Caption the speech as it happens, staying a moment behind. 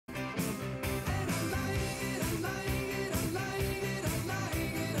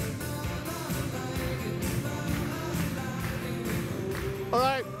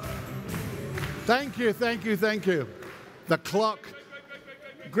Thank you, thank you, thank you. The clock.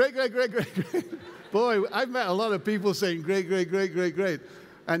 Great, great, great, great, great. Boy, I've met a lot of people saying great, great, great, great, great.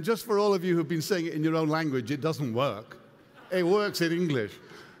 And just for all of you who've been saying it in your own language, it doesn't work. It works in English.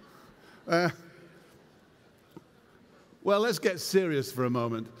 Well, let's get serious for a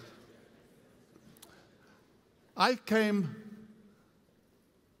moment. I came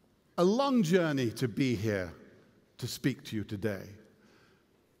a long journey to be here to speak to you today.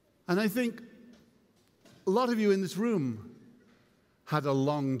 And I think a lot of you in this room had a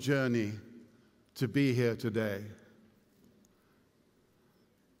long journey to be here today.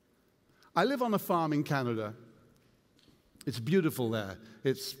 I live on a farm in Canada. It's beautiful there.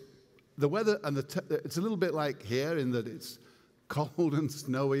 It's the weather and it's a little bit like here in that it's cold and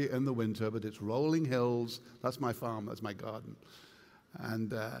snowy in the winter, but it's rolling hills. That's my farm, that's my garden.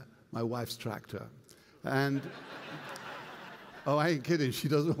 And my wife's tractor. And oh, I ain't kidding, she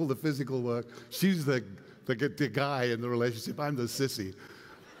does all the physical work. She's the guy in the relationship, I'm the sissy.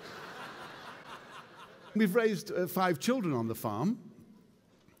 We've raised 5 children on the farm.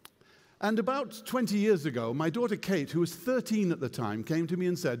 And about 20 years ago, my daughter Kate, who was 13 at the time, came to me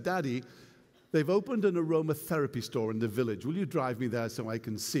and said, "Daddy, they've opened an aromatherapy store in the village. Will you drive me there so I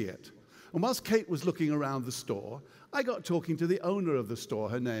can see it?" And whilst Kate was looking around the store, I got talking to the owner of the store.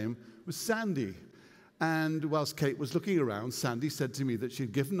 Her name was Sandy. And whilst Kate was looking around, Sandy said to me that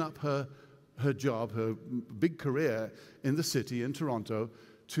she'd given up her job, her big career in the city in Toronto,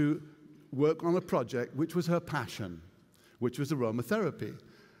 to work on a project which was her passion, which was aromatherapy.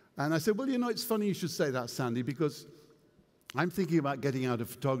 And I said, "Well, you know, it's funny you should say that, Sandy, because I'm thinking about getting out of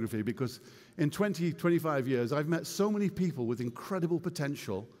photography because in 20, 25 years, I've met so many people with incredible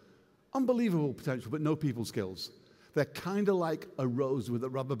potential, unbelievable potential, but no people skills. They're kind of like a rose with a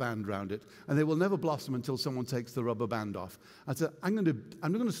rubber band around it, and they will never blossom until someone takes the rubber band off." I said, I'm not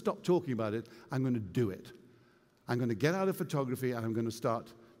going to stop talking about it. I'm going to do it. I'm going to get out of photography, and I'm going to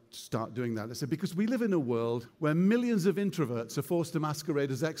start doing that. I said, because we live in a world where millions of introverts are forced to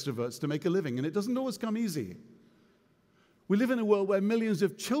masquerade as extroverts to make a living, and it doesn't always come easy. We live in a world where millions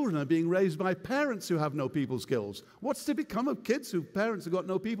of children are being raised by parents who have no people skills. What's to become of kids whose parents have got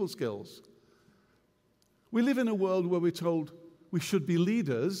no people skills? We live in a world where we're told we should be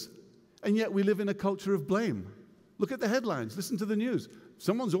leaders, and yet we live in a culture of blame. Look at the headlines. Listen to the news.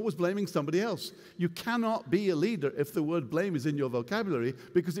 Someone's always blaming somebody else. You cannot be a leader if the word blame is in your vocabulary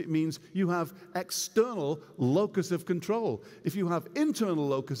because it means you have external locus of control. If you have internal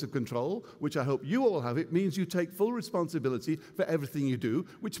locus of control, which I hope you all have, it means you take full responsibility for everything you do,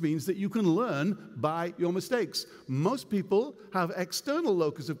 which means that you can learn by your mistakes. Most people have external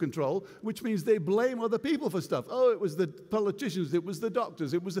locus of control, which means they blame other people for stuff. Oh, it was the politicians, it was the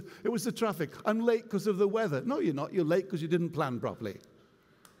doctors, it was the traffic. I'm late because of the weather. No, you're not. You're late because you didn't plan properly.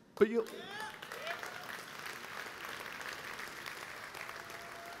 But you...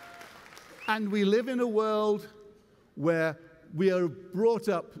 And we live in a world where we are brought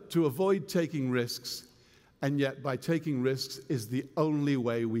up to avoid taking risks, and yet by taking risks is the only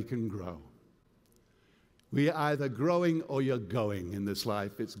way we can grow. We are either growing or you're going in this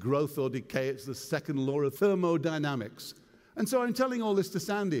life. It's growth or decay. It's the second law of thermodynamics. And so I'm telling all this to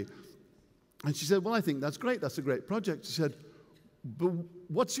Sandy. And she said, "Well, I think that's great. That's a great project." She said, "But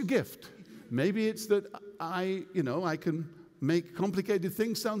what's your gift?" Maybe it's that I can make complicated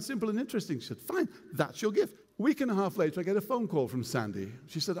things sound simple and interesting. She said, "Fine, that's your gift." A week and a half later, I get a phone call from Sandy.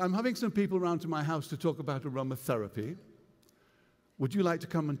 She said, "I'm having some people around to my house to talk about aromatherapy. Would you like to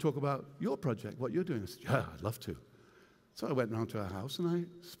come and talk about your project, what you're doing?" I said, "Yeah, I'd love to." So I went round to her house and I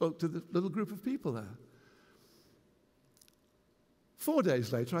spoke to the little group of people there. 4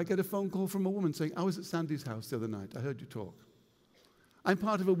 days later, I get a phone call from a woman saying, "I was at Sandy's house the other night. I heard you talk." I'm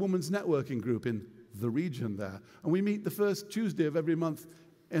part of a women's networking group in the region there, and we meet the first Tuesday of every month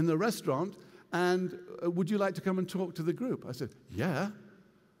in the restaurant, and would you like to come and talk to the group? I said, "Yeah."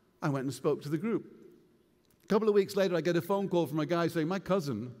 I went and spoke to the group. A couple of weeks later, I get a phone call from a guy saying, "My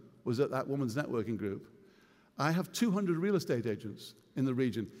cousin was at that women's networking group. I have 200 real estate agents in the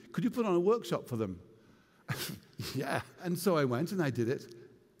region. Could you put on a workshop for them?" Yeah. And so I went and I did it.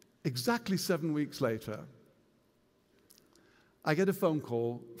 Exactly 7 weeks later, I get a phone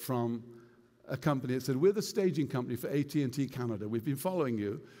call from a company that said, "We're the staging company for AT&T Canada. We've been following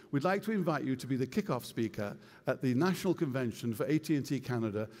you. We'd like to invite you to be the kickoff speaker at the national convention for AT&T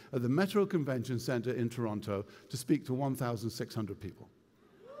Canada at the Metro Convention Centre in Toronto to speak to 1,600 people."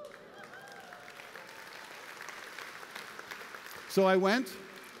 So I went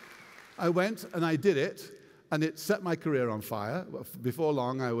and I did it, and it set my career on fire. Before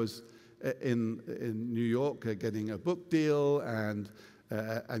long, I was in New York getting a book deal and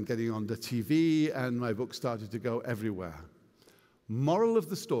and getting on the TV, and my book started to go everywhere. Moral of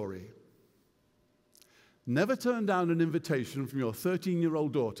the story: never turn down an invitation from your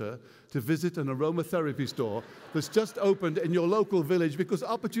 13-year-old daughter to visit an aromatherapy store that's just opened in your local village, because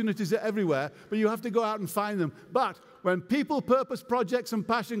opportunities are everywhere, but you have to go out and find them. But when people, purpose, projects, and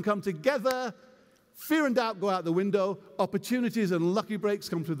passion come together, fear and doubt go out the window, opportunities and lucky breaks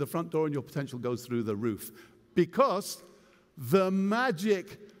come through the front door, and your potential goes through the roof. Because the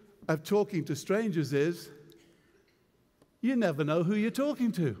magic of talking to strangers is you never know who you're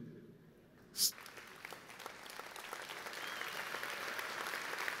talking to.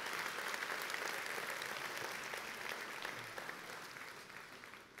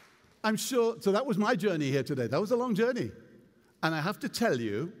 I'm sure, so that was my journey here today. That was a long journey. And I have to tell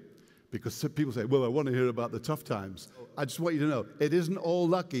you, because people say, well, I want to hear about the tough times. I just want you to know, it isn't all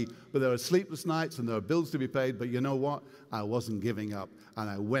lucky, but there are sleepless nights and there are bills to be paid. But you know what? I wasn't giving up. And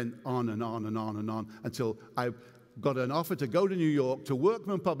I went on and on and on and on until I got an offer to go to New York, to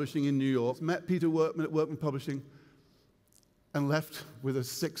Workman Publishing in New York, met Peter Workman at Workman Publishing, and left with a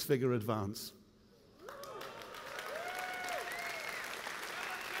 6-figure advance.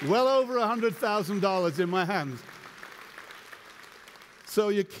 Well over $100,000 in my hands. So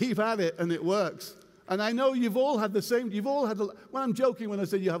you keep at it, and it works. And I know you've all had the same, well, I'm joking when I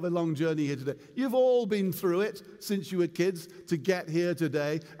say you have a long journey here today. You've all been through it since you were kids to get here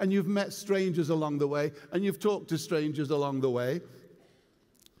today, and you've met strangers along the way, and you've talked to strangers along the way.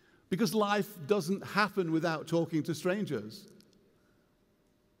 Because life doesn't happen without talking to strangers.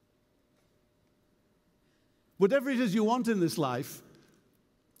 Whatever it is you want in this life,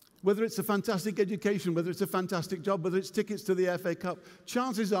 whether it's a fantastic education, whether it's a fantastic job, whether it's tickets to the FA Cup,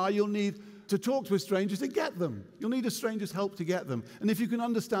 chances are you'll need to talk to a stranger to get them. You'll need a stranger's help to get them. And if you can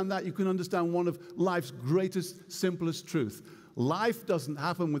understand that, you can understand one of life's greatest, simplest truths. Life doesn't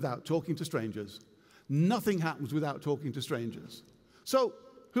happen without talking to strangers. Nothing happens without talking to strangers. So,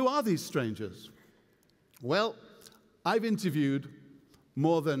 who are these strangers? Well, I've interviewed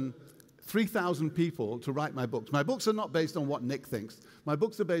more than 3,000 people to write my books. My books are not based on what Nick thinks. My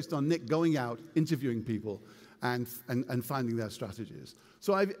books are based on Nick going out, interviewing people, and finding their strategies.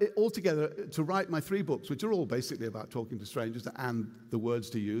 So I've altogether, to write my 3 books, which are all basically about talking to strangers and the words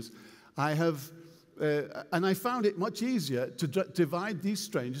to use, I have, and I found it much easier to divide these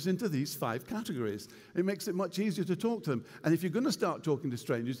strangers into these 5 categories. It makes it much easier to talk to them. And if you're going to start talking to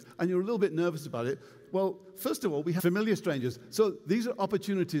strangers and you're a little bit nervous about it, well, first of all, we have familiar strangers. So these are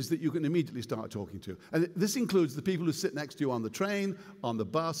opportunities that you can immediately start talking to. And this includes the people who sit next to you on the train, on the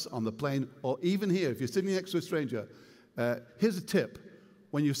bus, on the plane, or even here. If you're sitting next to a stranger, here's a tip.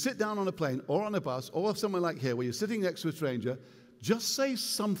 When you sit down on a plane or on a bus or somewhere like here where you're sitting next to a stranger, just say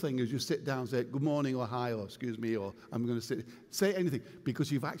something as you sit down. Say good morning or hi or excuse me or I'm going to sit. Say anything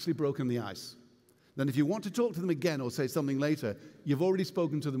because you've actually broken the ice. Then if you want to talk to them again or say something later, you've already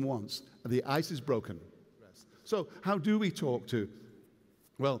spoken to them once. And the ice is broken. So how do we talk to?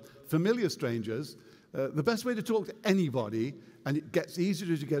 Well, familiar strangers, the best way to talk to anybody, and it gets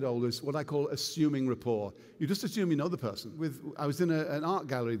easier as you get older, is what I call assuming rapport. You just assume you know the person. I was in an art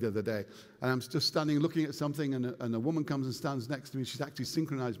gallery the other day, and I'm just standing looking at something, and a woman comes and stands next to me. She's actually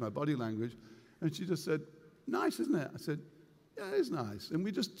synchronized my body language, and she just said, nice, isn't it? I said, yeah, it is nice. And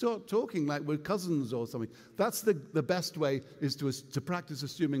we just talking like we're cousins or something. That's the best way, is to practice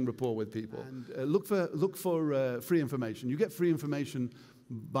assuming rapport with people. And look for free information. You get free information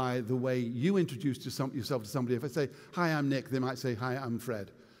by the way you introduce yourself to somebody. If I say, hi, I'm Nick, they might say, hi, I'm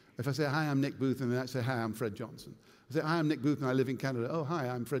Fred. If I say, hi, I'm Nick Boothman, they might say, hi, I'm Fred Johnson. I say, hi, I'm Nick Boothman, I live in Canada. Oh, hi,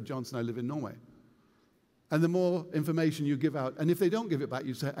 I'm Fred Johnson, I live in Norway. And the more information you give out, and if they don't give it back,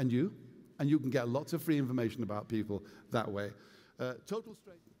 you say, and you? And you can get lots of free information about people that way.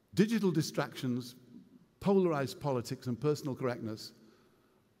 Digital distractions, polarized politics, and personal correctness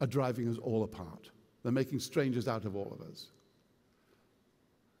are driving us all apart. They're making strangers out of all of us.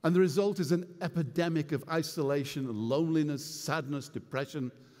 And the result is an epidemic of isolation, loneliness, sadness,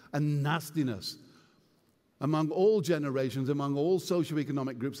 depression, and nastiness among all generations, among all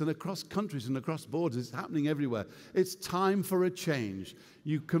socioeconomic groups, and across countries and across borders. It's happening everywhere. It's time for a change.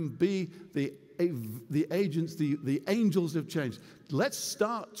 You can be the agents, the angels of change. Let's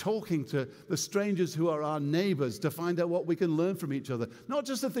start talking to the strangers who are our neighbors to find out what we can learn from each other. Not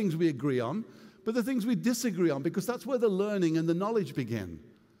just the things we agree on, but the things we disagree on, because that's where the learning and the knowledge begin.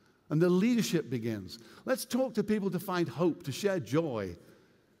 And the leadership begins. Let's talk to people to find hope, to share joy,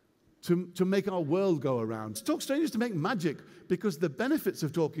 to make our world go around. Talk to strangers to make magic, because the benefits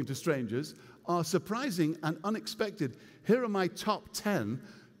of talking to strangers are surprising and unexpected. Here are my top 10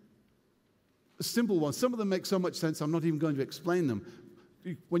 simple ones. Some of them make so much sense, I'm not even going to explain them.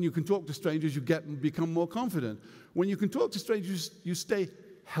 When you can talk to strangers, you become more confident. When you can talk to strangers, you stay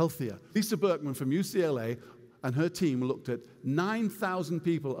healthier. Lisa Berkman from UCLA and her team looked at 9,000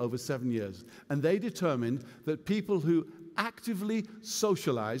 people over 7 years, and they determined that people who actively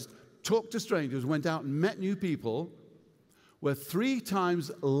socialized, talked to strangers, went out and met new people, were 3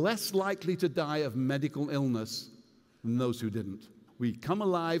 times less likely to die of medical illness than those who didn't. We come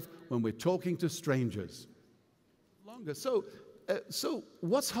alive when we're talking to strangers. Longer. So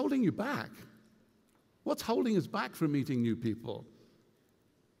what's holding you back? What's holding us back from meeting new people?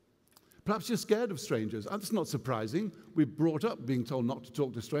 Perhaps you're scared of strangers. That's not surprising. We're brought up being told not to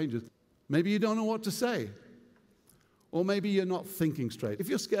talk to strangers. Maybe you don't know what to say. Or maybe you're not thinking straight. If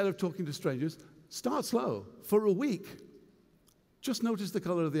you're scared of talking to strangers, start slow. For a week, just notice the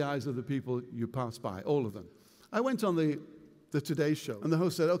color of the eyes of the people you pass by, all of them. I went on the Today Show, and the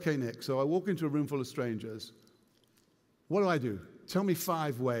host said, okay, Nick, so I walk into a room full of strangers. What do I do? Tell me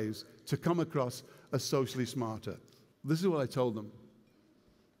 5 ways to come across as socially smarter. This is what I told them.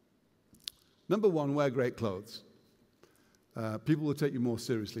 Number 1, wear great clothes. People will take you more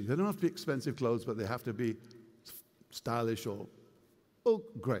seriously. They don't have to be expensive clothes, but they have to be stylish or, oh,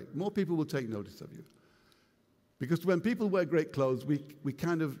 great. More people will take notice of you. Because when people wear great clothes, we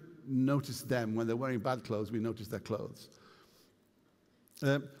kind of notice them. When they're wearing bad clothes, we notice their clothes.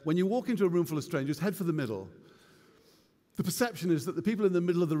 When you walk into a room full of strangers, head for the middle. The perception is that the people in the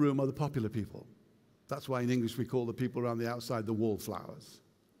middle of the room are the popular people. That's why in English we call the people around the outside the wallflowers.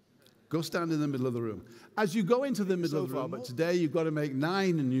 Go stand in the middle of the room. As you go into the middle of the room, but today you've got to make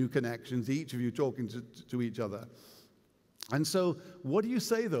 9 new connections, each of you talking to each other. And so what do you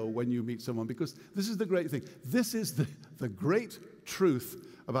say, though, when you meet someone? Because this is the great thing. This is the great truth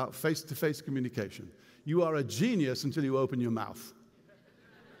about face-to-face communication. You are a genius until you open your mouth.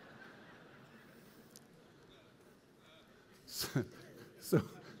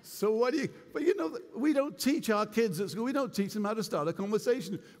 So what do you, but you know, we don't teach our kids at school, we don't teach them how to start a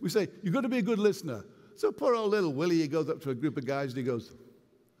conversation. We say, you've got to be a good listener. So poor old little Willie, he goes up to a group of guys and he goes,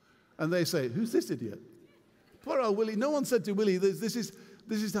 and they say, who's this idiot? Poor old Willie. No one said to Willie, this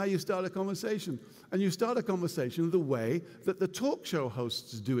is how you start a conversation. And you start a conversation the way that the talk show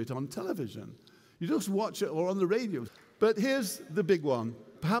hosts do it on television. You just watch it or on the radio. But here's the big one.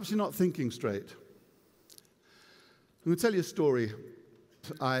 Perhaps you're not thinking straight. I'm going to tell you a story.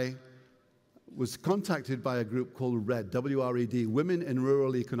 I was contacted by a group called RED, W-R-E-D, Women in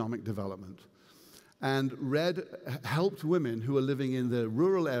Rural Economic Development. And RED helped women who were living in the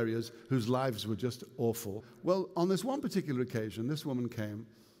rural areas whose lives were just awful. Well, on this one particular occasion, this woman came.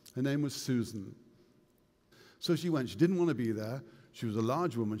 Her name was Susan. So she went. She didn't want to be there. She was a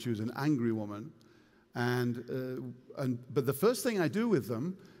large woman. She was an angry woman. But the first thing I do with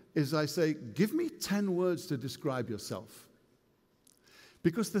them is I say, give me 10 words to describe yourself.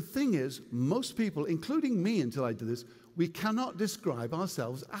 Because the thing is, most people, including me until I did this, we cannot describe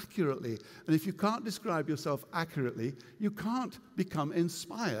ourselves accurately. And if you can't describe yourself accurately, you can't become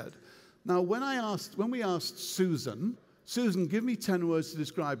inspired. Now, when we asked Susan, give me 10 words to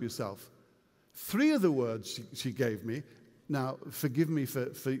describe yourself. 3 of the words she gave me, now, forgive me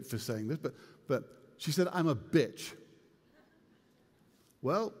for saying this, but she said, I'm a bitch.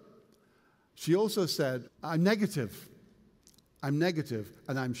 Well, she also said, I'm negative,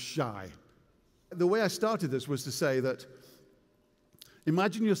 and I'm shy. The way I started this was to say that,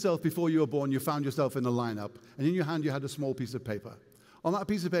 imagine yourself before you were born, you found yourself in a lineup, and in your hand you had a small piece of paper. On that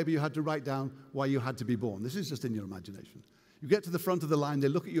piece of paper you had to write down why you had to be born. This is just in your imagination. You get to the front of the line, they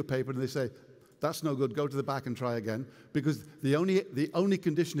look at your paper and they say, that's no good, go to the back and try again, because the only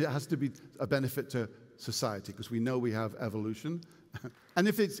condition, it has to be a benefit to society, because we know we have evolution. And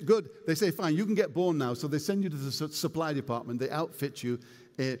if it's good, they say, fine, you can get born now. So they send you to the supply department. They outfit you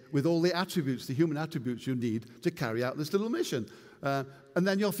with all the attributes, the human attributes you need to carry out this little mission. And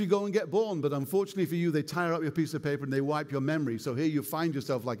then off you go and get born. But unfortunately for you, they tear up your piece of paper and they wipe your memory. So here you find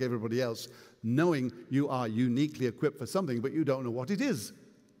yourself like everybody else, knowing you are uniquely equipped for something, but you don't know what it is.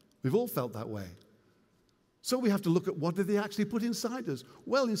 We've all felt that way. So we have to look at what did they actually put inside us.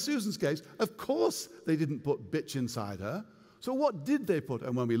 Well, in Susan's case, of course they didn't put bitch inside her. So what did they put?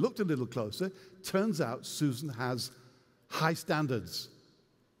 And when we looked a little closer, turns out Susan has high standards.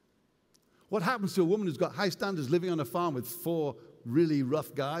 What happens to a woman who's got high standards living on a farm with 4 really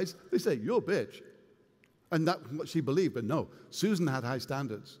rough guys? They say, you're a bitch. And that's what she believed, but no, Susan had high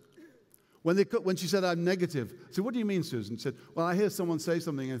standards. When she said, I'm negative, I said, what do you mean, Susan? She said, well, I hear someone say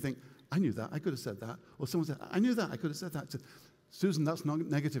something and I think, I knew that, I could have said that. Or someone said, I knew that, I could have said that. I said, Susan, that's not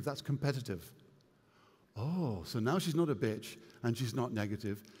negative, that's competitive. Oh, so now she's not a bitch and she's not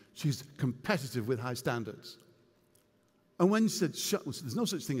negative. She's competitive with high standards. And when you said shy, there's no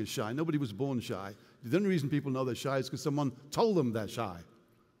such thing as shy. Nobody was born shy. The only reason people know they're shy is because someone told them they're shy.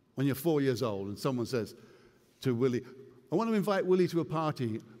 When you're 4 years old and someone says to Willie, I want to invite Willie to a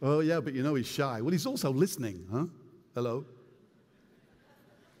party. Oh, yeah, but you know he's shy. Well, he's also listening, huh? Hello?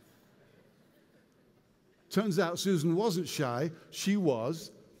 Turns out Susan wasn't shy. She was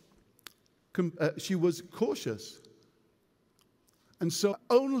cautious. And so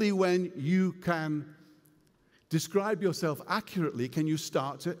only when you can describe yourself accurately can you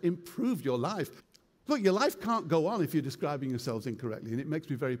start to improve your life. Look, your life can't go on if you're describing yourselves incorrectly, and it makes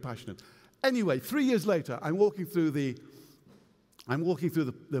me very passionate. Anyway, 3 years later, I'm walking through the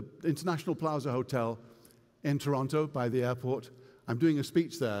International Plaza Hotel in Toronto by the airport. I'm doing a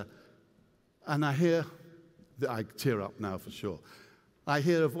speech there, and I hear, I tear up now for sure. I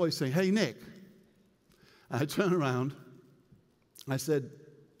hear a voice saying, "Hey, Nick." And I turn around. I said,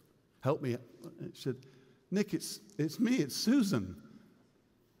 "Help me." It said, "Nick, it's me, it's Susan."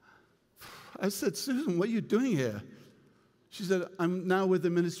 I said, "Susan, what are you doing here?" She said, "I'm now with the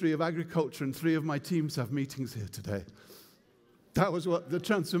Ministry of Agriculture, and 3 of my teams have meetings here today." That was what the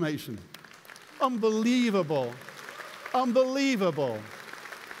transformation. Unbelievable. Unbelievable.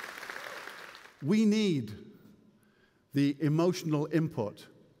 We need the emotional input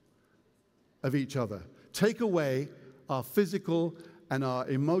of each other. Take away our physical and our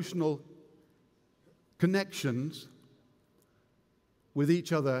emotional connections with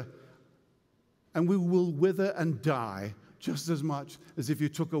each other, and we will wither and die just as much as if you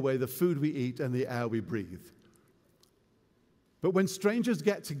took away the food we eat and the air we breathe. But when strangers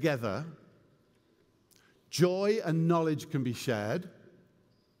get together, joy and knowledge can be shared,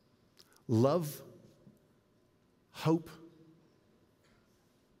 love, hope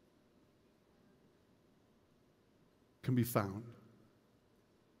can be found.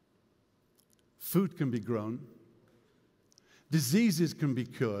 Food can be grown. Diseases can be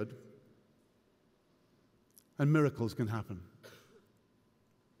cured. And miracles can happen.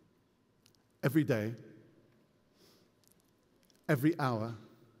 Every day, every hour,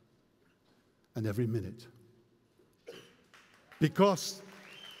 and every minute. Because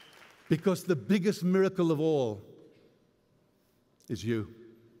the biggest miracle of all is you.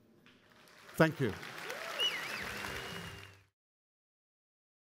 Thank you.